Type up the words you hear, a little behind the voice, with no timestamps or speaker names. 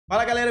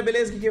Fala galera,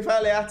 beleza? Aqui quem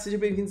fala é Arte, sejam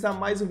bem-vindos a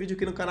mais um vídeo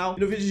aqui no canal.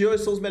 E no vídeo de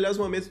hoje são os melhores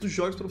momentos dos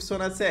jogos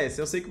profissionais de CS.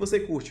 Eu sei que você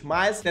curte,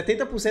 mas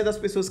 70% das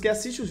pessoas que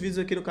assistem os vídeos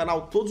aqui no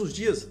canal todos os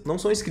dias não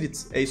são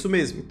inscritos. É isso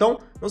mesmo. Então,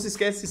 não se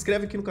esquece, se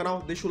inscreve aqui no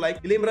canal, deixa o like.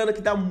 E lembrando que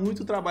dá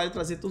muito trabalho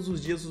trazer todos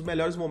os dias os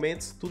melhores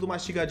momentos, tudo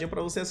mastigadinho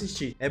pra você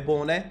assistir. É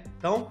bom, né?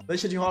 Então,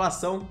 deixa de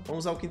enrolação,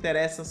 vamos ao que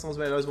interessa, são os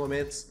melhores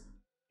momentos.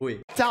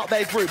 Out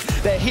their group,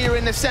 they're here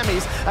in the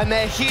semis and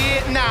they're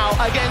here now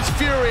against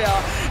FURIA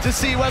to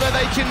see whether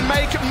they can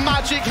make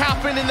magic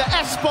happen in the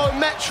Espoo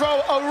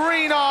Metro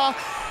Arena.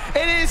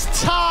 It is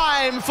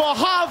time for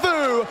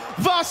HAVU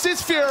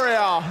versus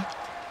FURIA.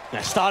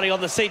 Now starting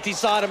on the CT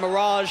side of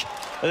Mirage,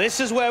 this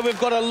is where we've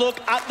got to look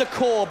at the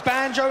core.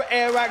 Banjo,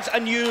 Airax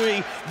and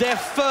Yuri, their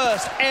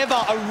first ever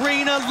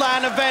Arena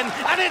LAN event,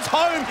 and it's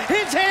home,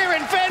 it's here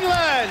in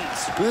Finland!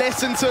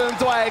 Listen to them,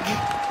 Dweg.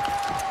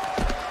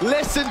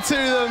 Listen to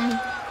them.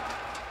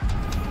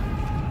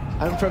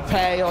 And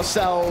prepare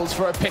yourselves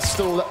for a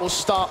pistol that will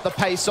start the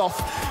pace off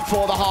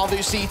for the HAVU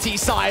CT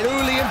side.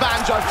 Uli and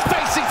Banjo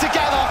facing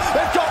together.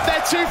 They've got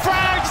their two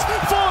frags.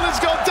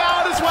 Fallen's gone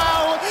down as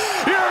well.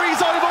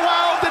 Yuri's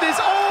overwhelmed. It is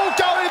all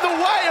going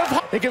the way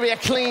of... It could be a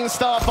clean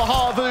start for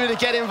HAVU to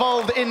get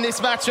involved in this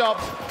matchup.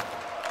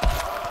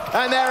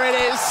 And there it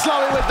is,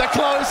 slowing with the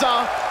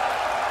closer.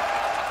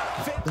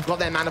 They've got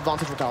their man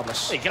advantage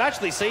regardless. You can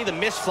actually see the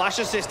missed flash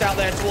assist out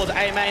there towards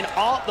A main.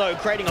 Art, though,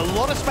 creating a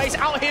lot of space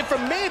out here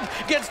from mid.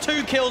 Gets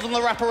 2 kills on the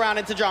wraparound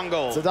into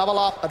jungle. It's a double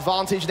up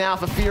advantage now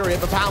for FURIA,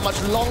 but how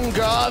much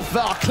longer?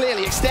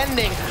 Clearly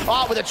extending.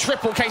 Art with a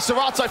triple.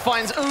 Serato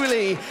finds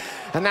Uli.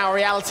 And now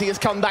reality has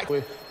come back.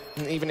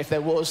 And even if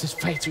there was,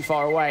 it's way too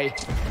far away.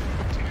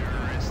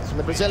 So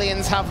the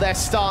Brazilians have their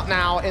start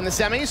now in the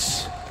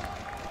semis.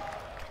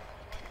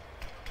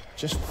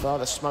 Just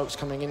further smokes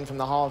coming in from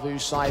the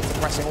HAVU side,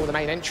 suppressing all the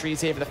main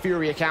entries here for the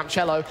FURIA camp.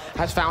 Cello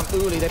has found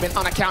Uli. They've been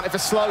unaccounted for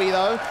Slowy,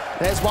 though.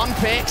 There's one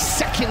pick.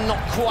 Second, not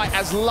quite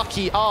as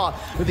lucky.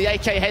 With the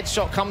AK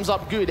headshot comes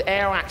up good.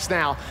 Airax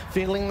now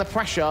feeling the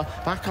pressure.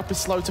 Backup is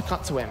slow to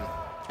cut to him.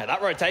 Now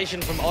that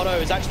rotation from Otto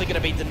is actually going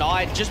to be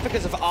denied just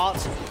because of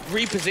Art's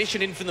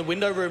repositioning from the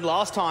window room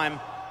last time.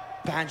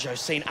 Banjo's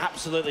seen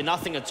absolutely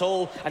nothing at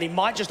all, and he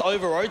might just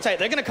over-rotate.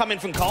 They're going to come in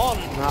from Con.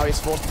 Now he's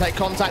forced to take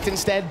contact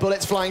instead.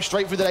 Bullets flying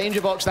straight through the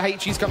danger box. The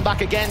HG's come back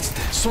against.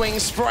 Swing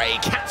spray,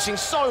 catching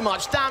so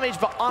much damage,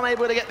 but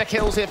unable to get the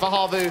kills here for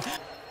HAVU.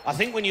 I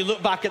think when you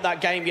look back at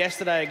that game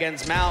yesterday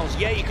against MAIS,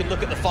 yeah, you can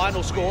look at the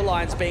final score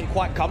lines being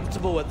quite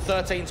comfortable at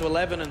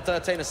 13-11 and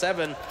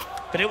 13-7.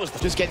 But it was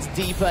just gets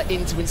deeper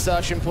into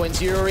insertion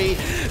points. Yuri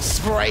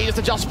sprays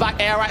to just back.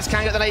 Airax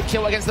can get the nade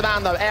kill against the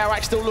man though.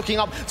 Airax still looking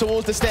up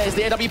towards the stairs.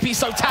 The AWP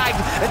so tagged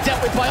and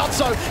dealt with by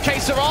Otto.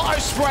 Serato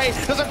spray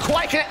doesn't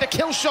quite connect the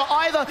kill shot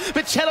either,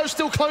 but Cello's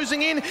still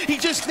closing in. He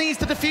just needs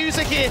the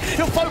diffuser here.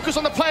 He'll focus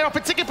on the player up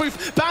at ticket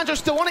booth. Banjo's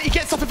still on it. He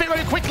gets up a bit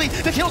very quickly.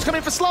 The kills come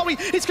in for Slowy.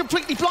 He's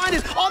completely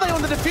blinded. Are they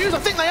on the diffuser? I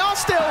think they are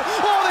still.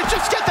 Oh, they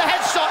just get the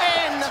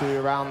headshot in.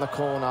 2 around the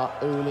corner.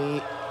 Uli.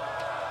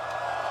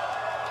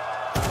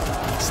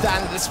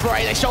 Standard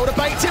spray, they shoulder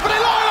baked it, but they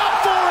line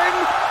up for him!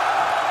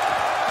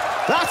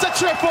 That's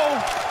a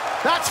triple!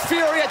 That's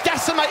FURIA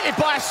decimated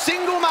by a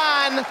single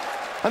man!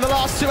 And the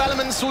last 2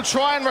 elements will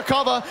try and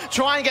recover,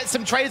 try and get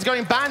some trades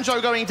going.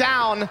 Banjo going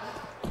down.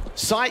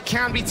 Site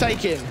can be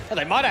taken. And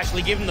they might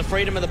actually give him the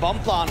freedom of the bomb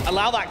plant,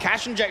 allow that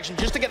cash injection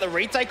just to get the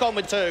retake on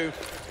with 2.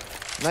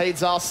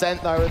 Nades are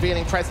sent though,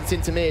 revealing presence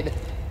into mid.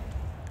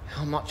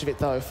 How much of it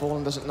though?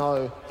 Fallen doesn't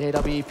know. The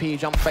AWP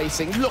jump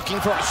facing, looking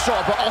for a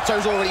shot, but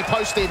Otto's already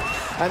posted.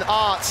 And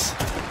Art,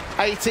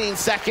 18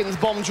 seconds,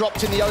 bomb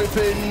dropped in the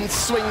open,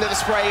 swing to the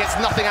spray, it's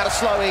nothing out of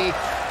Slowy.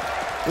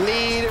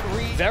 Lead,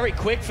 very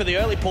quick for the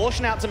early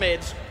portion out to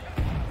mid.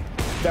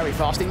 Very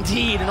fast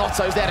indeed, and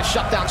Otto's there to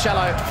shut down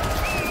Cello.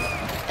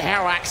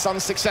 Airax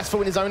unsuccessful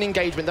in his own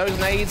engagement. Those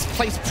nades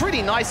placed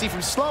pretty nicely from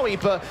Slowy,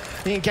 but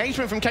the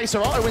engagement from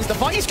Serato wins the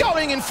fight. He's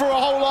going in for a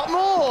whole lot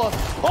more.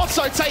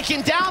 Otto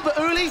taken down, but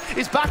Uli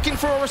is back in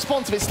for a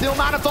response of it. Still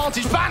man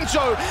advantage.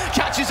 Banjo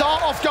catches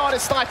Art off guard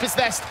at Sniper's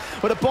Nest,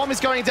 but a bomb is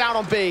going down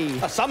on B.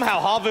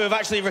 Somehow HAVU have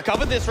actually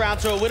recovered this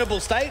round to a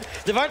winnable state.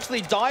 They've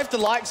actually dived the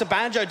likes of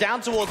Banjo down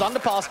towards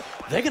Underpass.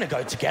 They're going to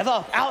go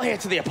together out here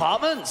to the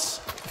apartments.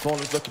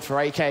 Fallen's looking for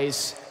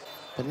AKs.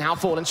 But now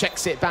Fallen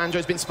checks it.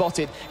 Banjo's been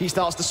spotted. He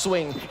starts to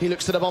swing. He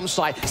looks to the bomb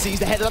site, sees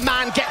the head of the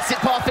man, gets it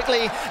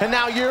perfectly. And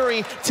now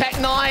Yuri, Tech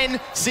 9,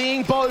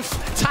 seeing both,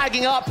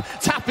 tagging up,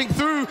 tapping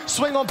through,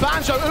 swing on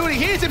Banjo. Uli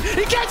hears him.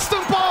 He gets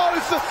them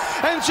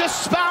both and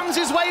just spams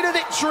his way to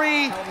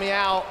victory. Help me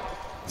out.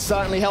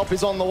 Certainly help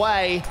is on the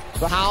way,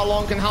 but how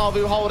long can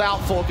HAVU hold out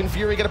for? Can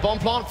FURIA get a bomb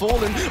plant?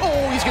 Fallen.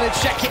 Oh, he's going to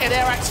check it, and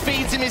Airax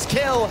feeds him his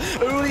kill.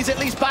 Uli's at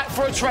least back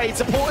for a trade.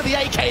 Support of the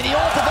AK. The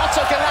AWP of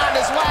Otto can land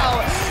as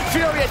well.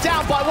 FURIA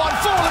down by 1.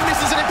 Fallen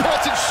misses an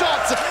important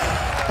shot.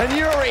 And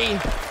Yuri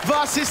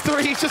versus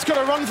 3. He's just got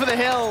to run for the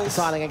hills.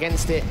 Deciding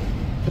against it.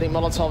 putting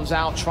Molotovs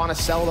out, trying to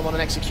sell them on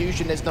an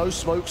execution. There's no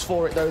smokes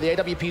for it, though. The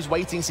AWP's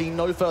waiting, seeing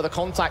no further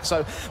contact,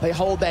 so they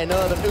hold their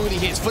nerve, and Uli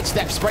hits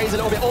footsteps, sprays a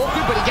little bit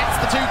awkward, but he gets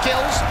the 2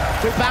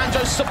 kills with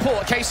Banjo's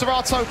support.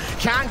 K-Serato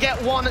can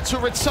get 1 to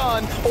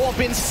return. Orb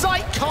in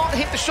sight, can't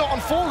hit the shot on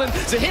Fallen,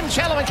 so him,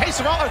 Cello, and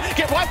K-Serato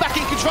get right back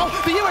in control.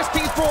 The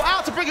USP's brought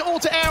out to bring it all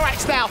to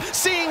Airax now,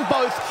 seeing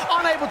both,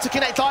 unable to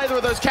connect either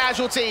of those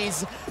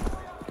casualties.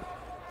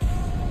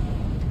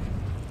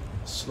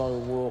 Slow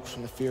walk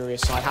from the FURIA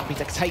side, happy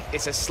to take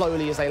this as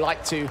slowly as they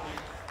like to.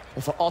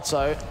 But for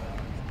Otto,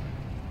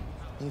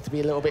 need to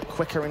be a little bit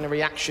quicker in the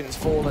reactions.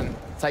 Fallen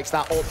takes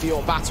that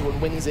AWP battle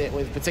and wins it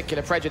with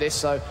particular prejudice,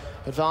 so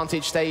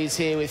advantage stays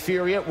here with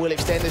FURIA. Will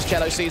extend as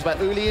Cello sees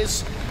where Uli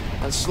is,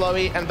 and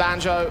Slowy and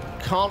Banjo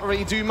can't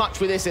really do much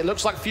with this. It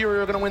looks like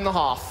FURIA are going to win the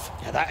half.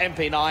 Yeah, that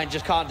MP9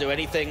 just can't do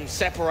anything.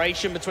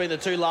 Separation between the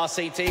 2 last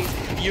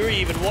CTs. Yuri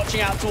even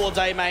watching out towards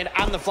A main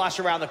and the flash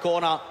around the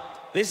corner.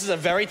 This is a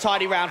very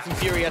tidy round from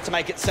FURIA to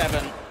make it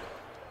 7.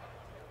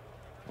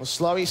 Well,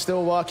 Slowy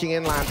still working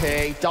inland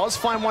here. He does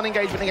find 1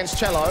 engagement against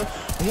Cello.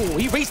 Ooh,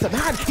 he reads the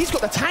man. He's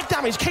got the tag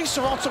damage.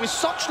 K-Serato is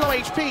such low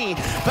HP.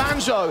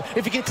 Banjo,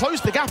 if he can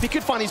close the gap, he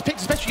could find his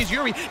picks, especially as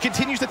Yuri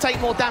continues to take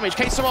more damage.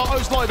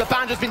 K-Serato's low, but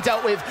Banjo's been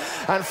dealt with.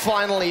 And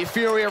finally,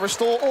 FURIA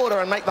restore order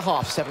and make the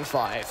half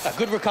 7-5. A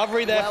good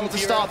recovery there from to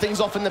start things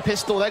off in the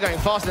pistol. They're going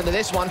fast into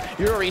this one.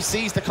 Yuri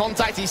sees the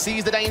contact. He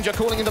sees the danger,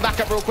 calling in the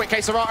backup real quick.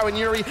 K-Serato and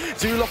Yuri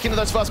do lock into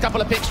those first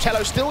couple of picks.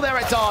 Cello still there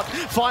at dark.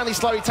 Finally,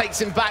 Slowy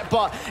takes him back,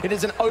 but it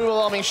is an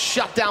overwhelming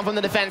shutdown from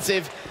the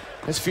defensive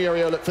as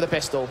FURIA look for the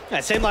pistol. Yeah,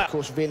 it seemed like, of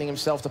course, revealing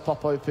himself to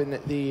pop open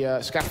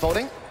the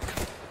scaffolding.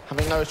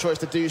 Having no choice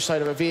to do so,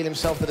 to reveal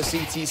himself to the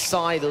CT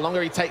side. The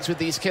longer he takes with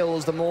these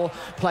kills, the more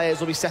players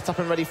will be set up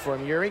and ready for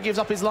him. Yuri gives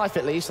up his life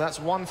at least, so that's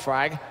 1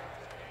 frag.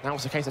 Now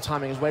it's a case of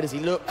timing, is where does he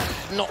look?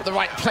 Not the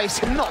right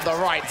place, not the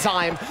right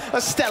time.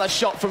 A stellar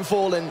shot from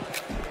Fallen.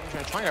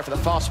 Trying to go for the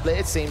fast split,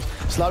 it seems.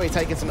 Slowy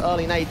taking some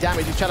early nade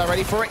damage. Is Cello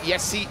ready for it?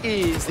 Yes, he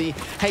is. The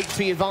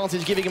HP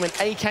advantage giving him an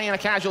AK and a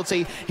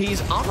casualty.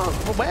 He's unaware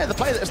of the player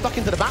that is stuck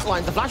into the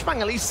backline. The flashbang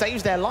at least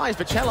saves their lives,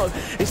 but Cello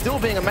is still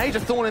being a major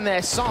thorn in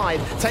their side.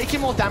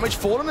 Taking more damage.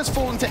 Fallen has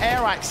fallen to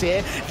Airax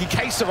here.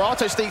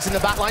 K-Serato sneaks in the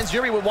backlines.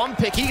 Yuri with 1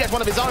 pick. He gets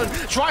 1 of his own.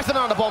 Tries to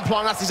land on the bomb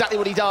plant. That's exactly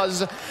what he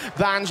does.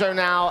 Banjo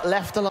now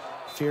left alone.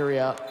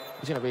 FURIA.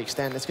 He's going to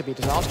re-extend. This could be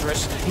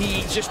disastrous.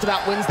 He just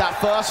about wins that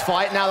first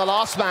fight. Now the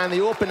last man, the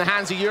AWP in the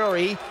hands of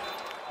Yuri.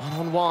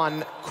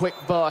 1-on-1, quick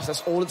burst.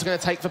 That's all it's going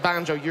to take for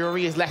Banjo.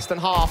 Yuri is less than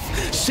half.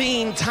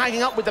 Seen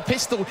tagging up with the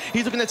pistol.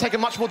 He's looking to take a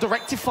much more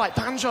directed fight.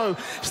 Banjo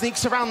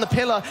sneaks around the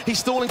pillar. He's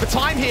stalling for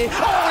time here.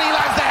 Oh, and he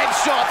lands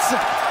the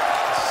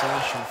headshots.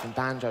 Assertion from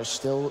Banjo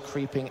still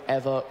creeping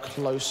ever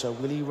closer.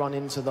 Will he run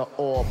into the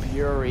AWP?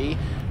 Yuri,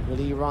 will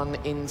he run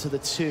into the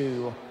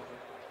 2?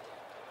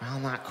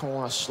 Around that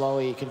corner,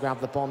 Slowy, he could grab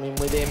the bomb in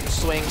with him.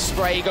 Swing,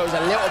 spray goes a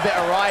little bit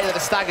awry to the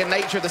staggered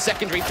nature of the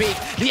secondary peak.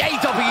 The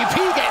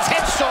AWP gets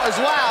headshot as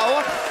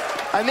well.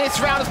 And this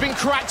round has been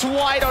cracked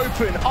wide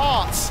open.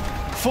 Arts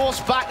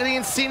forced back to the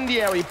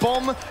incendiary.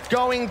 Bomb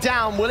going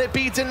down. Will it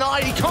be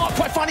denied? He can't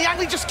quite find the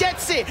angle. He just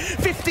gets it.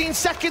 15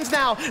 seconds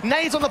now.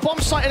 Nades on the bomb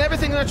site and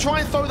everything. They're going to try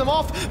and throw them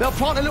off. They'll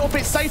plant a little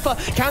bit safer.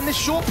 Can this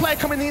short player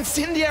come in? The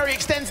incendiary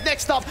extends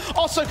next up.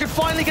 Osso can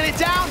finally get it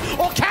down.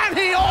 Or can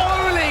he?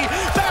 Oh, Uli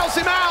bails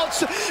him out.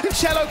 And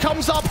Cello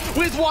comes up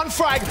with 1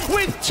 frag,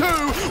 with 2,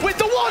 with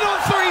the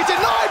 1-on-3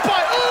 denied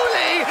by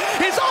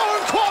Uli. His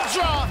own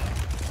quadra.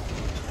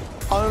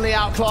 Only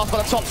outclassed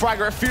by the top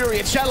fragger of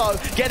FURIA. Cello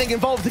getting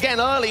involved again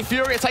early.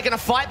 FURIA taking a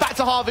fight back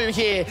to HAVU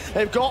here.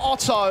 They've got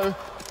Otto,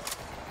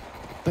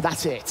 but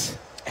that's it.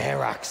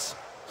 Airax,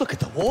 look at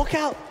the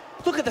walkout.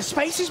 Look at the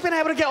space he's been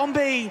able to get on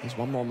B. There's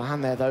 1 more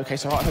man there, though. Okay,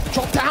 so Art had to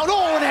drop down.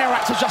 Oh, and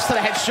Airax adjusts to the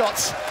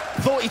headshots.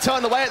 Thought he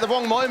turned away at the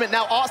wrong moment.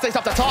 Now Art stays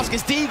up to task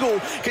as Deagle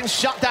can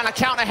shut down a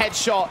counter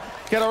headshot.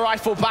 Get a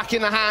rifle back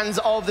in the hands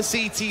of the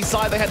CT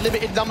side. They had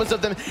limited numbers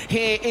of them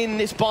here in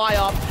this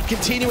buy-up.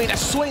 Continuing to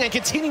swing and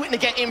continuing to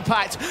get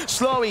impact.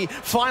 Slowy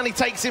finally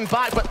takes him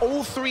back, but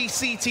all 3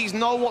 CTs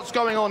know what's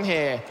going on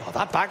here. Oh,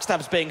 that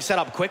backstab's being set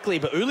up quickly,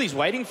 but Uli's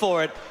waiting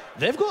for it.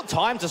 They've got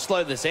time to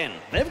slow this in.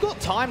 They've got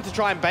time to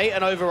try and bait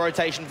an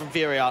over-rotation from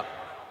FURIA.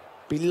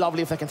 Be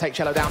lovely if they can take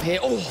Cello down here.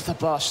 Oh, the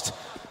burst.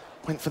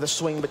 Went for the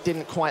swing, but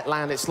didn't quite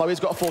land it. Slowy's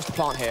got a force to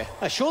plant here.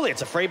 Surely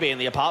it's a freebie in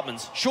the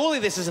apartments. Surely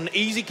this is an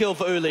easy kill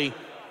for Uli.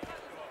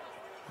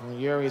 Well,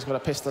 Yuri's got a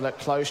pistol at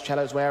close.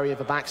 Cello's wary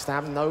of a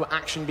backstab. No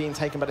action being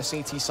taken by the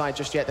CT side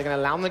just yet. They're going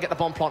to allow them to get the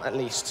bomb plant at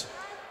least.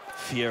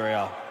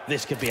 FURIA,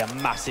 this could be a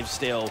massive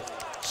steal.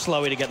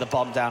 Slowy to get the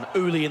bomb down.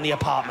 Uli in the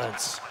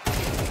apartments.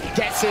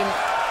 Gets him.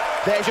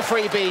 There's your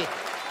freebie.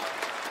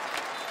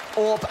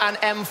 AWP and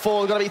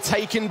M4 are going to be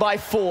taken by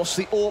force.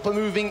 The AWP are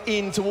moving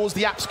in towards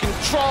the app's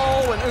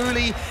control, and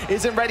Uli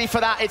isn't ready for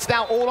that. It's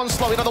now all on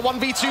Slowy. Another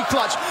 1v2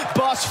 clutch.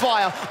 Burst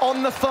fire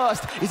on the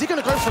first. Is he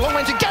going to go for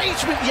long-range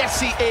engagement? Yes,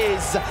 he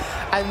is.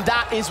 And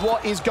that is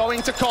what is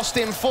going to cost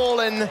him.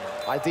 Fallen.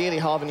 Ideally,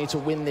 HAVU need to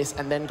win this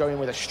and then go in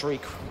with a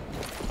streak.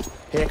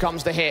 Here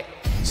comes the hit.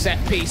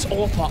 Set piece,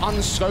 Orpa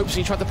unscopes,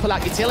 he tried to pull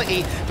out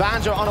utility.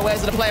 Banjo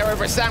unawares of the player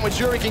over at Sandwich.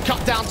 Yuri can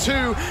cut down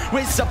 2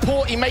 with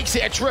support, he makes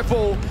it a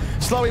triple.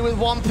 Slowy with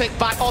 1 pick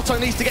back, Otto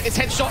needs to get this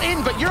headshot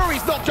in, but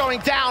Yuri's not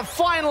going down.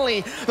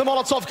 Finally, the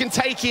Molotov can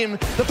take him.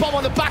 The bomb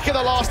on the back of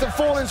the last, and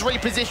Fallen's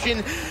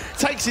reposition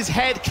takes his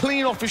head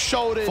clean off his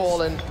shoulders.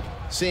 Fallen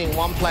seeing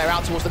 1 player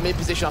out towards the mid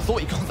position. I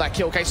thought he got that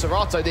kill,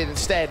 Serato did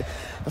instead.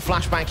 The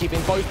flashbang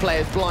keeping both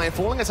players blind.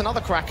 Fallen gets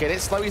another crack at it.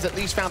 Slowy's at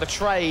least found a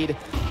trade.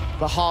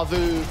 But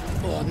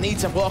HAVU need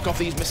to work off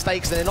these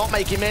mistakes, and they're not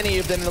making many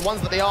of them. The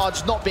ones that they are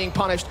just not being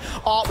punished.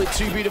 Art with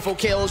 2 beautiful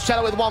kills,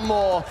 Cello with 1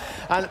 more,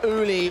 and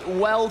Uli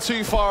well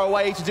too far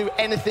away to do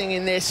anything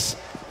in this.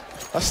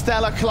 A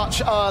stellar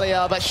clutch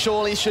earlier, but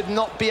surely should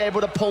not be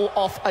able to pull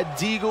off a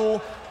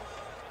deagle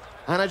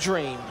and a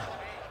dream.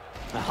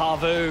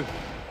 HAVU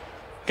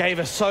gave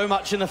us so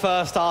much in the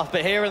first half,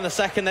 but here in the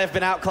second they've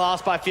been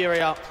outclassed by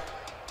FURIA.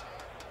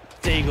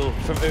 Deagle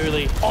from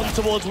Uli on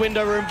towards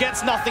window room,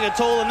 gets nothing at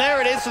all, and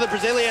there it is for the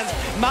Brazilians.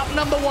 Map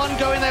number 1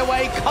 going their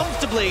way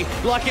comfortably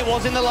like it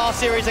was in the last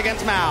series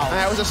against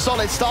MAIS. It was a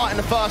solid start in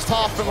the first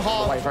half from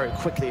HAVU. Very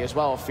quickly as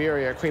well,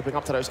 FURIA creeping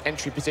up to those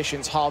entry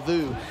positions.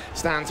 HAVU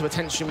stand to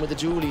attention with the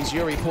dualies.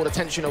 Yuri pulled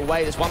attention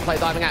away. There's 1 play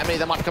diving at me,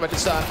 that might become a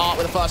concern. Art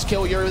with the first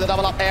kill, Yuri with the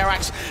double up,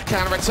 Airax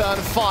can return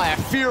fire.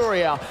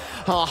 FURIA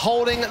are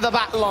holding the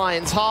back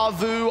lines.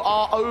 HAVU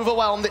are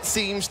overwhelmed, it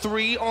seems.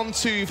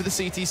 3-on-2 for the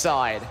CT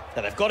side.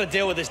 Now they've got to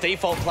deal with this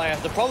default player.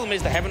 The problem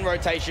is the heaven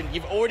rotation.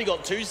 You've already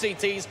got 2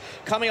 CTs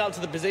coming up to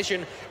the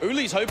position.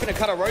 Uli's hoping to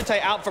cut a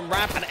rotate out from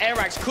ramp, and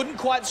Airax couldn't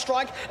quite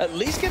strike. At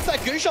least gets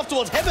that goose off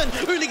towards heaven.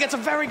 Uli gets a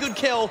very good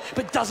kill,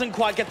 but doesn't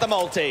quite get the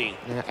multi.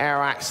 Yeah,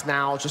 Airax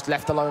now just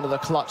left alone with the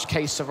clutch.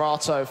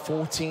 Serato,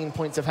 14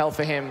 points of health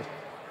for him.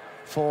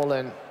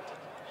 Fallen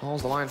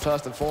holds the line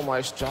first and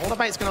foremost.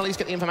 Joldabait's going to at least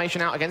get the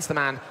information out against the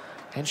man.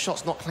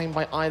 Headshot's not claimed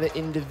by either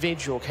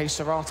individual.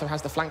 Serato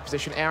has the flank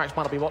position. Airax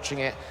might not be watching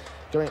it.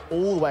 Going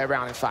all the way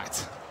around, in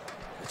fact.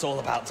 It's all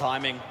about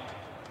timing.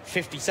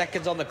 50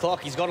 seconds on the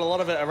clock. He's got a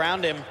lot of it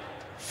around him.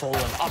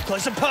 Fallen up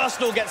close and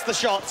personal gets the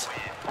shot.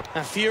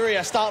 And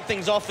FURIA start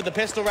things off with the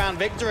pistol round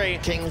victory.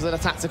 Kings in a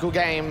tactical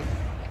game.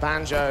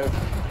 Banjo,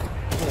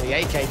 the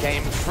AK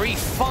game, 3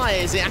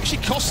 fires. It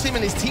actually cost him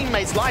and his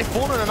teammates life.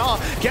 Fallen and Art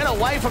get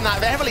away from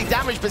that. They're heavily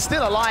damaged, but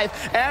still alive.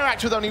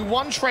 Airax with only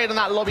 1 trade on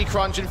that lobby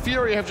crunch, and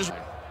FURIA have just...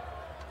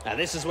 Now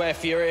this is where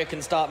FURIA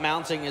can start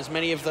mounting as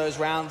many of those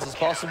rounds as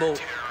possible.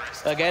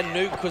 Again,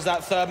 Nuke was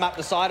that 3rd map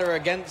decider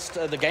against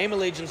the Gamer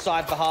Legion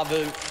side for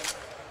HAVU.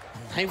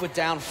 They were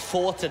down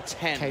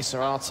 4-10.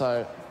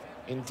 Serato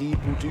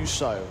indeed will do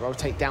so.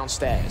 Rotate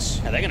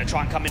downstairs. Now they're going to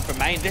try and come in from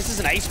main. This is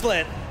an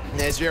A-split.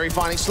 There's Yuri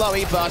finding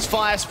Slowy, burst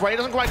fire, spray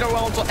doesn't quite go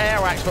well onto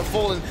Airax, but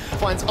Fallen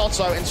finds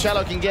Otto, and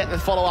Cello can get the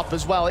follow-up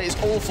as well. It is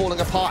all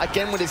falling apart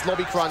again with his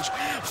lobby crunch.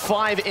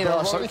 5 in a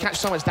row. Slowly catch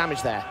so much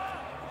damage there.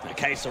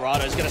 Okay,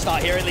 Serato's going to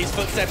start hearing these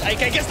footsteps.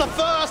 AK gets the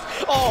first.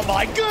 Oh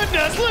my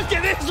goodness, look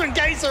at this from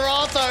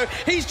Serato.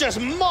 He's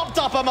just mopped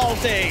up a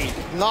multi.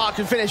 Nart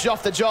can finish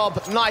off the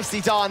job.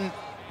 Nicely done.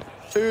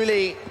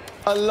 Uli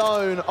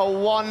alone, a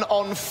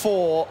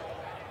 1-on-4.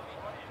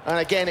 And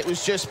again, it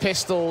was just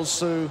pistols,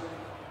 so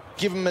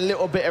give him a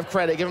little bit of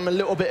credit, give him a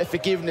little bit of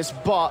forgiveness,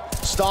 but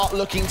start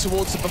looking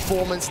towards the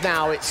performance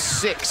now.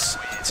 It's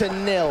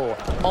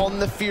 6-0 on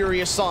the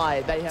FURIA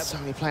side. They have so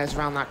many players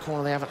around that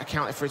corner, they haven't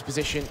accounted for his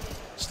position.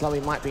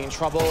 Slowy might be in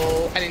trouble,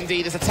 and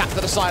indeed there's a tap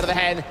to the side of the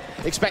head.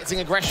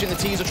 Expecting aggression, the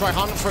teaser try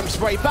hunt from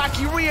spray back.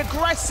 He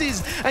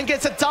re-aggresses and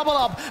gets a double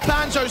up.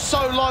 Banjo's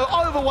so low,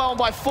 overwhelmed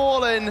by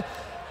Fallen.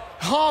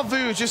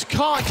 HAVU just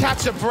can't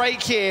catch a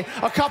break here.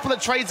 A couple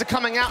of trades are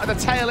coming out at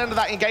the tail end of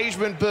that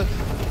engagement, but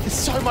there's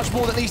so much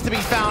more that needs to be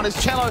found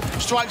as Cello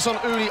strikes on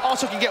Uli.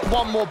 Otto can get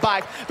 1 more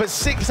back, but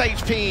 6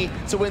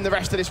 HP to win the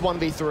rest of this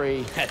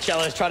 1v3. Yeah,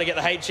 Cello's trying to get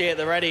the HE at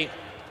the ready.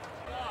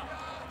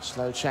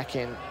 Slow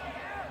check-in,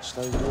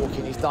 slow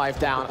walking, he's dived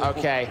down.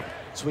 Okay,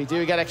 so we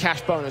do get a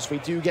cash bonus. We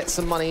do get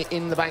some money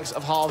in the banks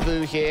of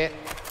HAVU here.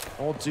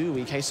 Or do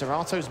we?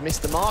 Serato's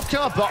missed the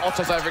marker, but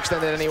Otto's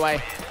overextended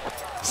anyway.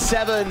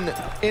 7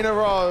 in a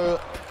row.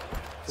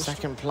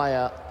 Second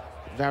player,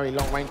 very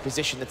long-range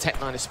position. The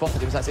Tech9 has spotted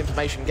him, so that's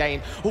information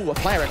gain. Ooh, a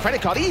player, a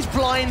credit card. He's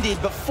blinded,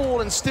 but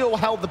Fallen still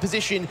held the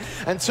position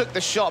and took the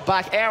shot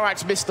back.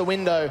 Airax missed the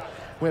window.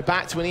 We're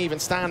back to an even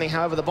standing.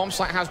 However, the bomb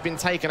site has been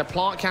taken. A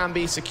plant can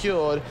be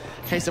secured.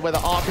 In case of whether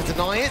Ark can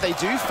deny it. They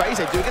do phase,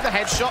 they do get the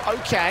headshot.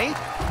 Okay.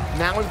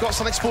 Now we've got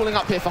something spooling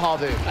up here for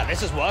HAVU. And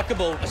this is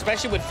workable,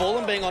 especially with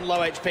Fallen being on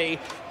low HP.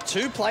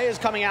 2 players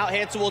coming out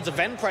here towards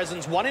event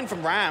presence, 1 in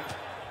from ramp.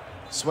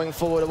 Swing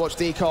forward to watch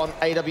Decon,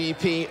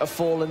 AWP have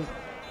Fallen.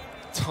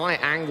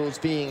 Tight angles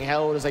being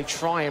held as they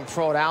try and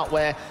prod out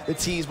where the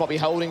T's might be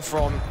holding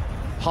from.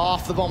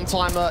 Half the bomb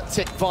timer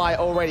ticked by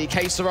already.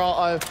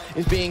 Serato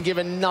is being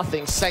given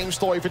nothing. Same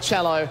story for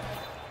Cello.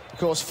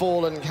 course,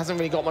 Fallen hasn't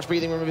really got much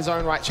breathing room of his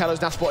own right.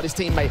 Cello's now spotted his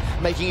teammate,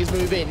 making his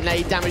move in.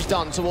 Nade damage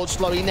done towards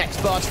Slowy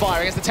next. Burst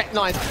fire against the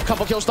Tech9.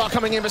 Couple kills start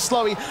coming in, but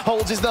Slowy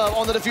holds his nerve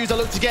on the diffuser.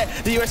 Look to get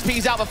the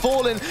USPs out for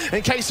Fallen.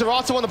 And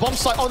Serato on the bomb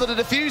site onto the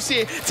diffuse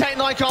here.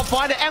 Tech9 can't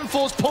find it.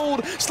 M4's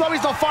pulled.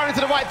 Slowy's not firing to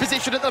the right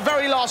position at the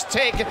very last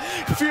tick.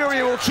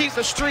 FURIA will keep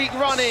the streak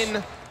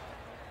running.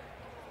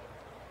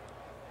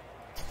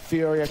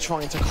 FURIA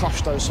trying to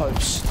crush those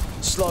hopes.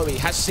 Slowy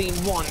has seen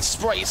one.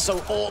 Spray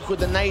so awkward,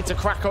 the nade to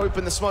crack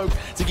open the smoke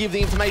to give the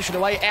information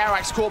away.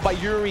 Airax caught by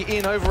Yuri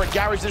in over at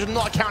Garage. They're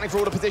not accounting for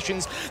all the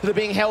positions that are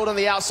being held on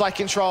the outside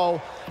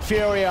control.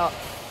 FURIA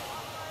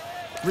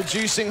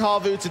reducing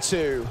HAVU to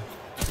 2.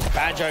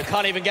 Banjo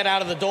can't even get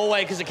out of the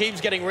doorway because it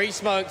keeps getting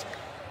re-smoked.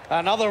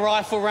 Another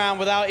rifle round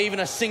without even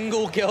a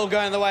single kill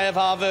going the way of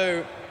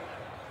HAVU.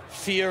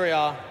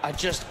 FURIA are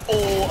just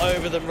all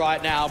over them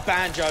right now.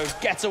 Banjo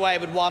gets away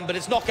with one, but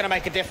it's not going to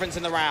make a difference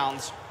in the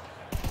rounds.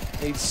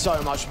 Needs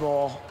so much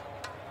more.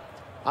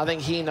 I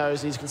think he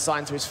knows he's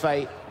consigned to his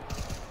fate.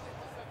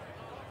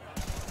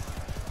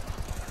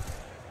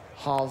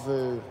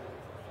 HAVU,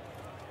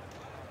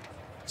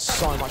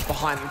 so much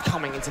behind them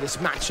coming into this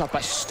matchup,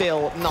 but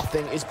still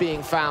nothing is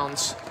being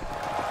found.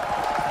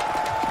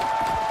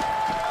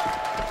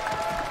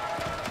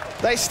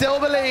 They still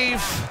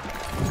believe.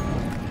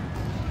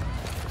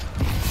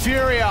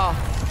 FURIA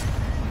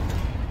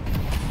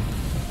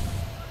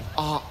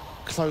are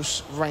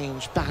close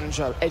range.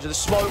 Banjo, edge of the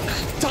smoke,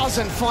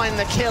 doesn't find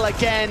the kill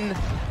again.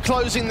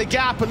 Closing the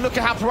gap, and look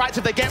at how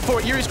proactive they get for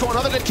it. Yuri's got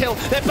another good kill.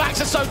 Their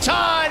backs are so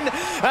turned,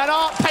 and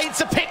Art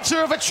paints a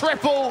picture of a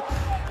triple.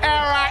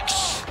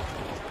 Airax,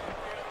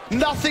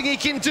 nothing he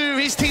can do.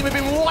 His team have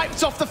been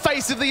wiped off the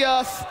face of the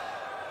earth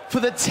for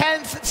the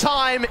 10th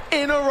time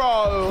in a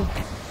row.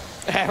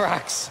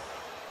 Airax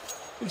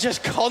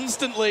just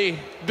constantly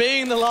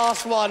being the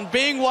last one,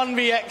 being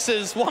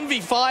 1vx's,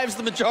 1v5s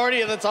the majority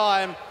of the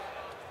time.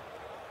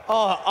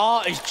 Oh,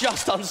 Art has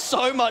just done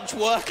so much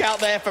work out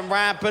there from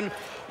ramp, and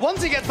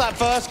once he gets that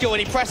first kill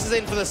and he presses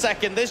in for the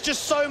second, there's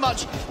just so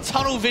much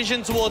tunnel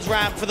vision towards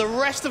ramp for the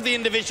rest of the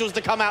individuals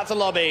to come out to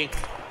lobby.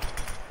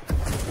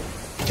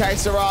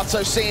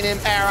 Serato seen him.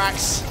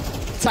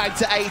 Airax tagged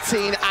to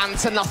 18 and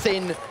to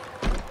nothing.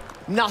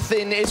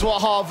 Nothing is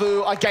what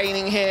HAVU are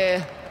gaining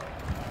here.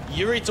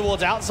 Yuri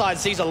towards outside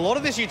sees a lot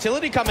of this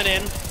utility coming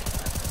in.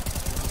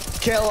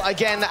 Kill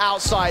again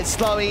outside,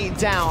 Slowy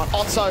down.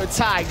 Otto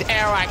tagged,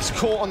 Airax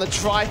caught on the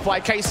drive by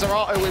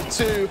Serato with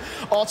 2.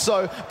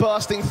 Otto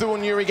bursting through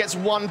on Yuri, gets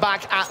 1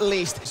 back at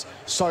least.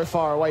 So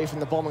far away from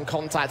the bomb and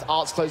contact.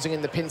 Art's closing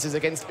in the pincers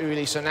against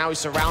Uli, so now he's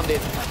surrounded,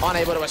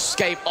 unable to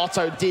escape.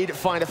 Otto did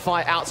find a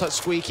fight outside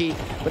Squeaky,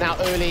 but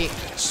now Uli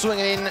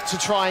swinging in to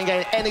try and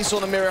gain any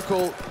sort of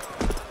miracle.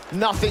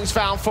 Nothing's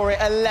found for it,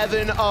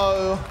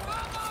 11-0.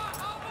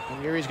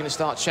 And Yuri's going to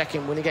start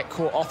checking when he get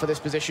caught off of this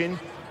position.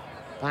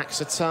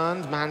 Backs are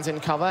turned, man's in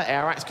cover.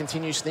 Airax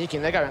continues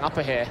sneaking. They're going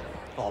upper here.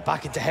 Oh,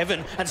 back into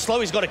heaven, and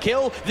Slowy's got a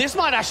kill. This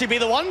might actually be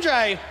the one,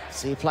 Jay.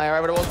 See player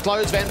over towards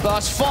close, vent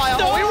burst, fire.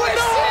 No, oh, he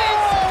misses!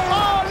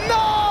 Oh,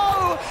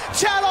 no!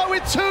 Cello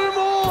with 2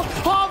 more.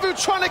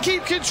 HAVU trying to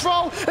keep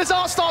control as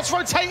Art starts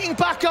rotating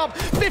back up.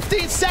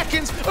 15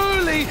 seconds.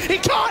 Uli, he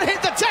can't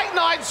hit the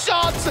Tech9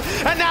 shots.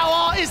 And now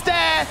Art is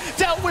there,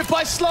 dealt with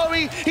by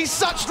Slowy. He's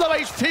such low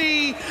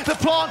HP. The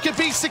plant could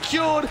be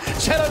secured.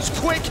 Cello's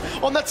quick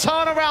on the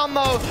turnaround,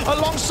 though,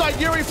 alongside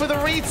Yuri for the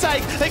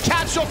retake. They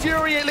catch off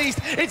Yuri at least.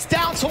 It's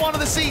down to one of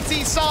the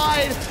CT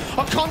side.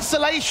 A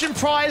consolation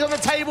prize on the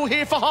table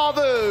here for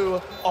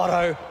HAVU.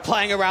 Otto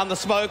playing around the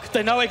smoke.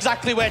 They know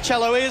exactly where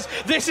Cello is.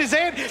 This is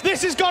it.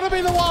 This has got to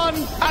be the one.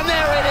 And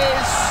there it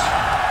is.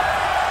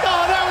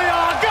 Oh, there we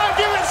are. Go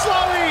give it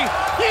Slowy.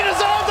 You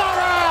deserve that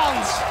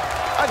round.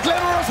 A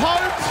glimmer of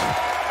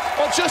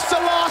hope, or just a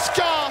last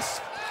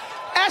gasp.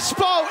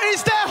 Espoo,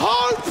 is there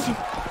hope?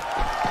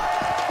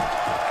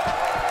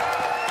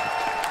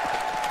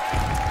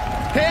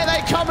 Here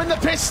they come in the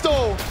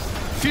pistol.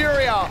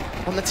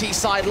 FURIA on the T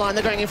sideline.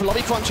 They're going in for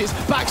lobby crunches.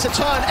 Backs a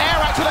turn.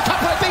 Airax with a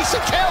couple of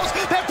decent kills.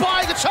 They're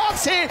buying the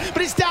chance here,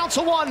 but it's down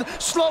to 1.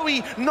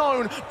 Slowy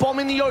known. Bomb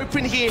in the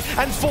open here,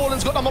 and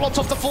Fallen's got the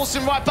Molotov to force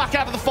him right back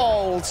out of the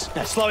fold.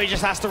 Now, Slowy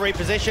just has to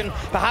reposition,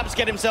 perhaps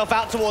get himself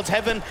out towards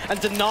heaven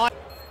and deny.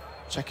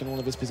 Checking all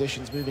of his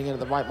positions, moving in at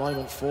the right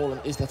moment.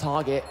 Fallen is the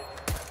target.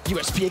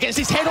 USP against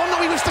his head on.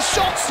 No, he missed the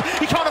shots.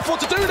 He can't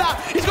afford to do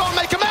that. He's got to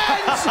make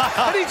amends,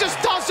 and he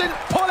just doesn't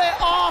pull it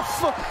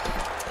off.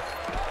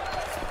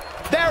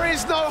 There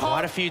is no hope.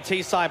 Quite a few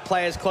T-side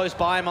players close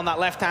by him on that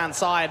left-hand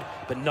side,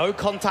 but no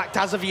contact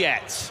as of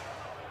yet.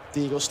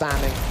 Deagle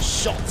standing,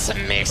 shot to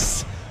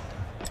miss.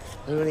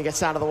 Uli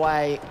gets out of the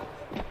way.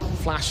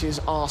 Flashes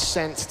are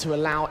sent to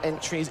allow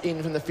entries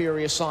in from the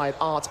FURIA side,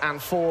 Art and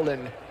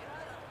Fallen.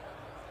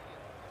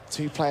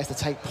 2 players to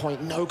take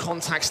point, no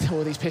contact still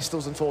with these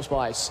pistols and force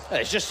buys.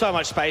 There's just so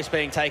much space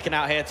being taken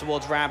out here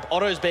towards ramp.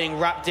 Otto's being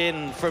wrapped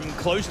in from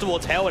close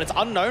towards hell, and it's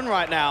unknown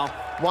right now.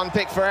 1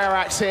 pick for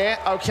Airax here,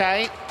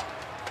 okay.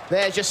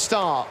 There's your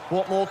start.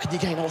 What more can you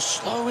gain? Oh,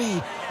 Slowy.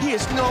 He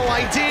has no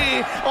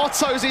idea.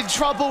 Otto's in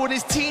trouble and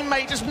his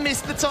teammate just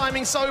missed the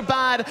timing so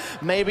bad.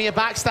 Maybe a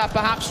backstab,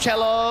 perhaps.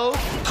 Cello.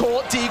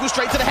 Caught Deagle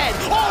straight to the head.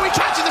 Oh, he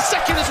catches the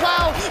second as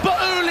well.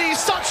 But Uli's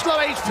such low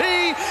HP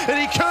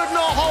and he could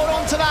not hold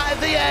on to that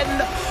at the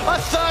end. A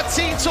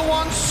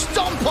 13-1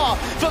 stomper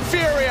for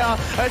FURIA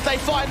as they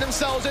find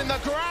themselves in the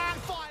grand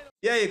final.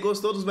 E aí,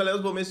 gostou dos melhores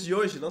momentos de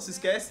hoje? Não se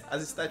esquece,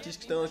 as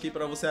estatísticas estão aqui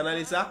para você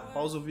analisar.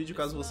 Pausa o vídeo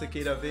caso você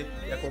queira ver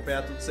e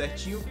acompanhar tudo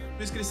certinho.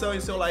 Sua inscrição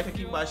e seu like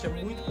aqui embaixo é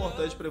muito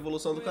importante para a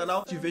evolução do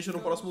canal. Te vejo no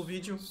próximo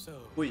vídeo.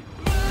 Fui!